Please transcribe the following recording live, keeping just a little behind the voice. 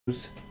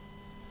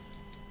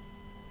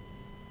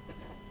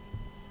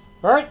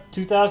Alright,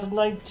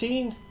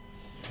 2019.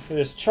 It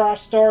is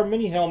TriStar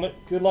mini helmet.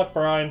 Good luck,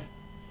 Brian.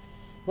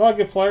 A lot of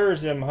good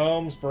players.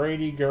 Holmes,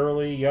 Brady,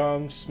 Gurley,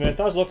 Young,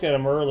 Smith. I was looking at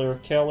them earlier.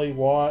 Kelly,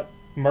 Watt,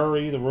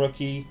 Murray, the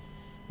rookie,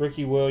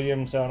 Ricky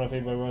Williams. I don't know if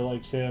anybody really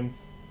likes him.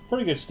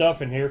 Pretty good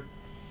stuff in here.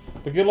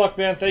 But good luck,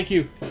 man. Thank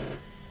you.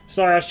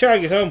 Sorry, I was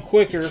trying to get home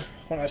quicker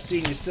when I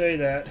seen you say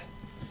that,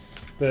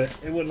 but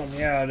it wouldn't let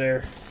me out of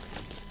there.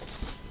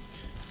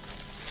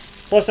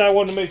 Plus, I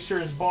wanted to make sure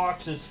his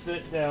boxes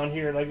fit down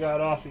here, and I got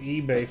off of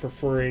eBay for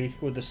free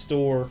with the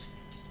store.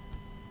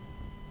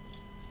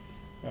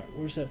 Alright,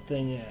 where's that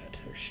thing at?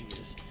 There she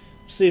is.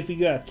 Let's see if you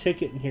got a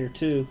ticket in here,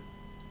 too.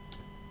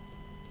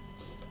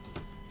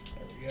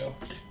 There we go.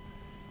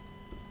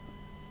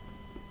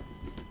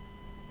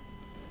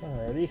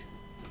 Alrighty.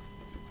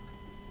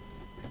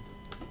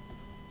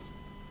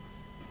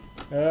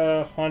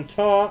 On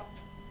top,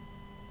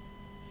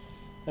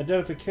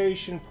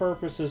 identification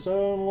purposes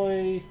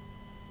only.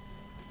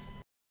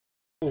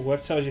 Oh,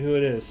 that tells you who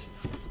it is.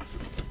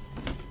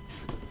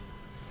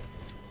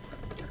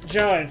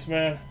 Giants,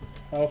 man.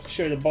 I'll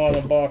show you the bottom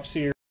of the box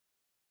here.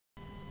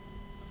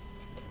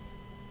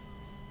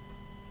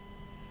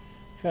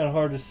 Kind of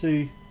hard to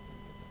see.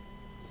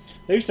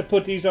 They used to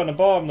put these on the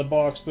bottom of the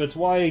box, but it's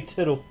Y.A.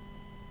 Tittle.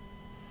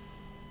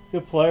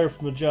 Good player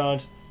from the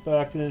Giants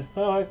back in.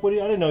 Oh, I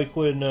didn't know he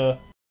quit in.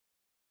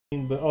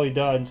 But oh, he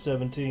died in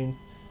 17.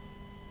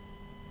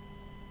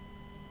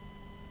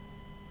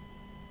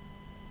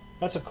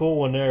 That's a cool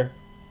one there.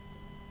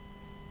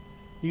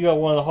 You got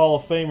one of the Hall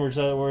of Famers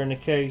that were in the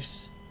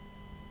case.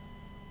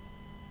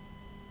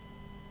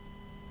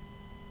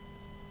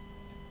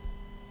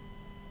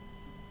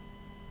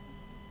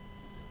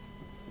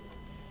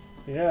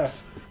 Yeah.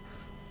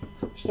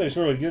 This thing's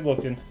really good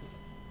looking.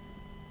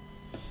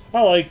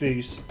 I like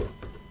these.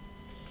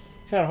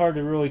 Kind of hard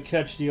to really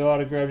catch the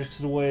autograph just because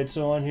of the way it's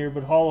on here,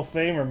 but Hall of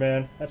Famer,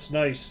 man. That's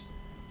nice.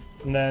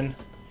 And then,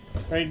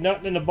 there ain't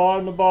nothing in the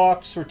bottom of the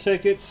box for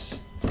tickets.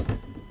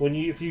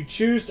 If you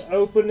choose to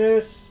open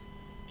this,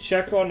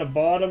 check on the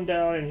bottom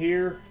down in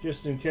here,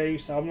 just in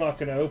case. I'm not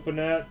going to open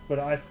that, but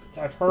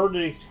I've heard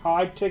they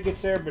hide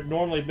tickets there, but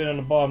normally been on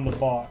the bottom of the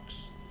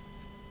box.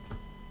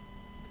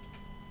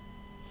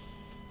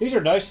 These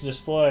are nice to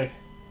display.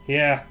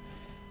 Yeah.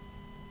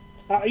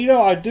 You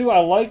know, I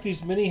like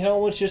these mini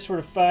helmets just for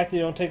the fact they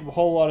don't take up a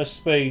whole lot of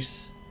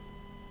space.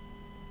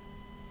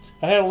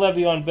 I had a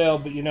Le'Veon Bell,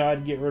 but you know,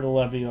 I'd get rid of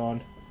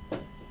Le'Veon.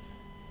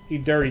 He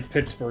dirty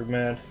Pittsburgh,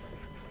 man.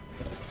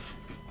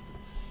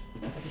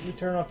 Let me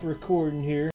turn off the recording here.